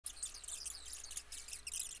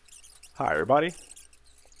Hi everybody.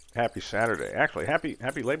 Happy Saturday. Actually, happy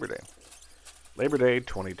Labor Day. Labor Day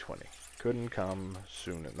 2020. Couldn't come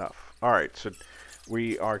soon enough. Alright, so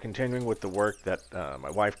we are continuing with the work that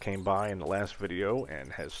my wife came by in the last video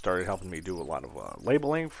and has started helping me do a lot of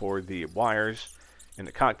labeling for the wires in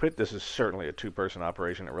the cockpit. This is certainly a two-person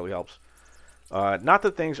operation. It really helps. Not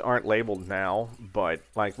that things aren't labeled now, but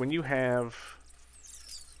like when you have,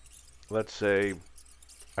 let's say,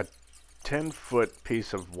 a 10-foot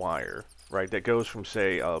piece of wire, right, that goes from,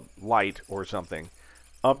 say, a light or something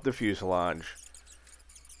up the fuselage,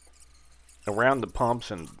 around the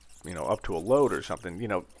pumps, and, you know, up to a load or something, you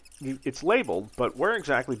know, it's labeled, but where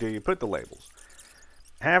exactly do you put the labels?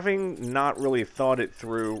 Having not really thought it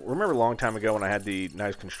through, remember a long time ago when I had the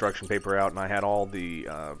nice construction paper out and I had all the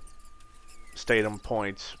statum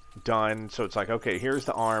points done, so it's like, okay, here's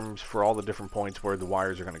the arms for all the different points where the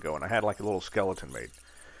wires are going to go, and I had like a little skeleton made.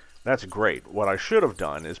 That's great. What I should have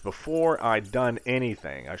done is before I'd done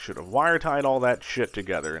anything, I should have wire tied all that shit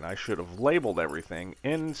together, and I should have labeled everything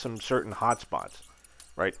in some certain hotspots,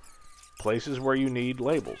 right? Places where you need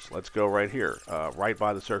labels. Let's go right here, right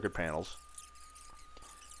by the circuit panels.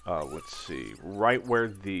 Let's see, right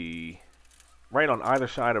on either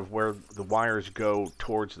side of where the wires go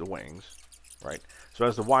towards the wings, right? So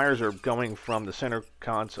as the wires are going from the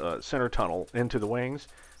center tunnel into the wings,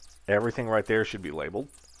 everything right there should be labeled.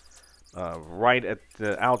 Right at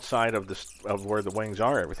the outside of where the wings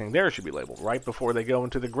are, everything there should be labeled. Right before they go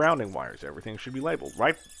into the grounding wires, everything should be labeled.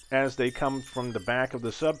 Right as they come from the back of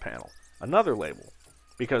the sub panel, another label,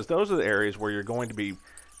 because those are the areas where you're going to be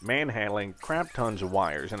manhandling crap tons of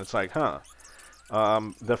wires, and it's like,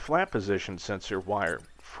 the flat position sensor wire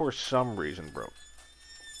for some reason broke.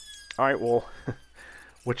 All right, well,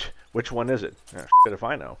 which one is it? Shit if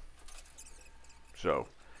I know. So,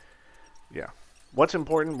 yeah. What's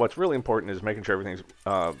important, what's really important is making sure everything's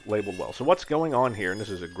labeled well. So what's going on here, and this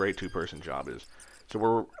is a great two-person job, is, so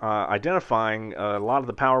we're identifying a lot of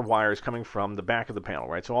the power wires coming from the back of the panel,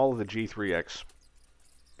 right? So all of the G3X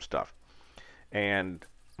stuff. And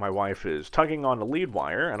my wife is tugging on the lead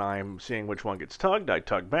wire, and I'm seeing which one gets tugged. I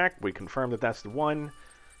tug back. We confirm that that's the one.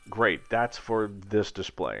 Great, that's for this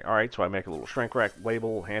display. All right, so I make a little shrink wrap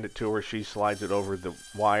label, hand it to her. She slides it over the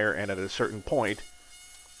wire, and at a certain point,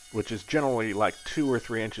 which is generally like 2 or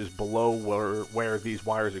 3 inches below where these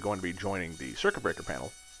wires are going to be joining the circuit breaker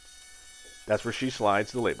panel, that's where she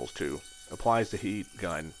slides the labels to, applies the heat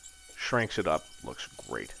gun, shrinks it up, looks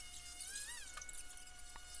great.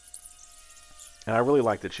 And I really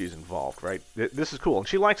like that she's involved, right? This is cool, and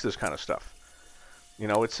she likes this kind of stuff. You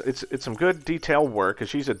know, it's some good detail work, because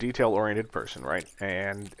she's a detail-oriented person, right?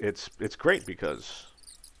 And it's great, because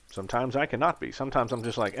sometimes I cannot be. Sometimes I'm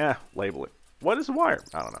just like, label it. What is the wire?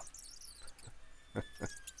 I don't know.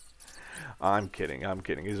 I'm kidding.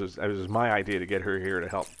 It was my idea to get her here to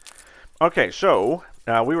help. Okay, so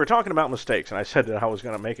we were talking about mistakes, and I said that I was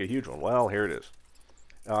going to make a huge one. Well, here it is.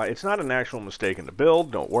 It's not an actual mistake in the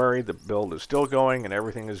build. Don't worry. The build is still going, and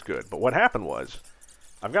everything is good. But what happened was,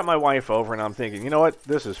 I've got my wife over, and I'm thinking, you know what?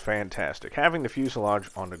 This is fantastic. Having the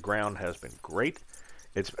fuselage on the ground has been great.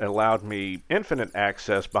 It's allowed me infinite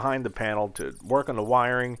access behind the panel to work on the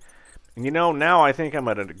wiring. And you know, now I think I'm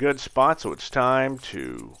at a good spot, so it's time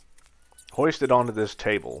to hoist it onto this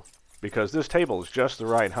table, because this table is just the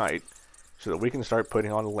right height so that we can start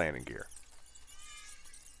putting on the landing gear.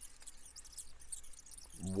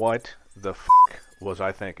 What the f*** was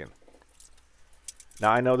I thinking?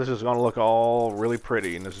 Now, I know this is going to look all really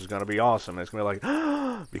pretty, and this is going to be awesome. It's going to be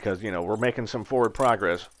like, because, you know, we're making some forward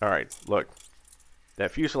progress. All right, look.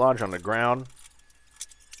 That fuselage on the ground,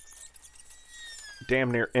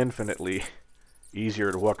 damn near infinitely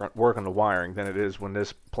easier to work on the wiring than it is when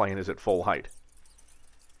this plane is at full height.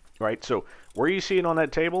 Right? So where you see it on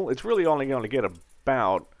that table, it's really only going to get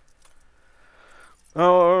about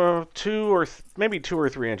maybe 2 or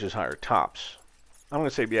 3 inches higher tops. I'm going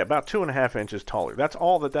to say, yeah, about 2.5 inches taller. That's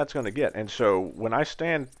all that's going to get. And so when I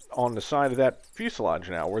stand on the side of that fuselage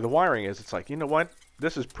now where the wiring is, it's like, you know what?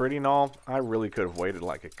 This is pretty and all. I really could have waited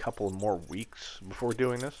like a couple more weeks before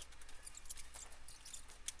doing this.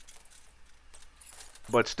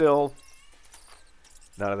 But still,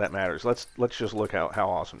 none of that matters. Let's just look how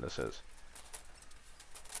awesome this is.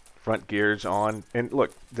 Front gear's on, and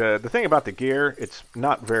look, the thing about the gear, it's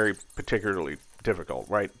not very particularly difficult,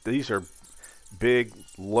 right? These are big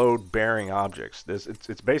load-bearing objects.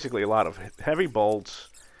 It's basically a lot of heavy bolts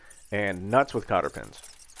and nuts with cotter pins.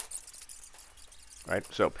 Right?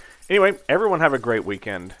 So anyway, everyone have a great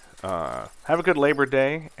weekend. Have a good Labor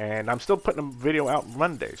Day, and I'm still putting a video out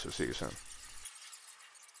Monday, so see you soon.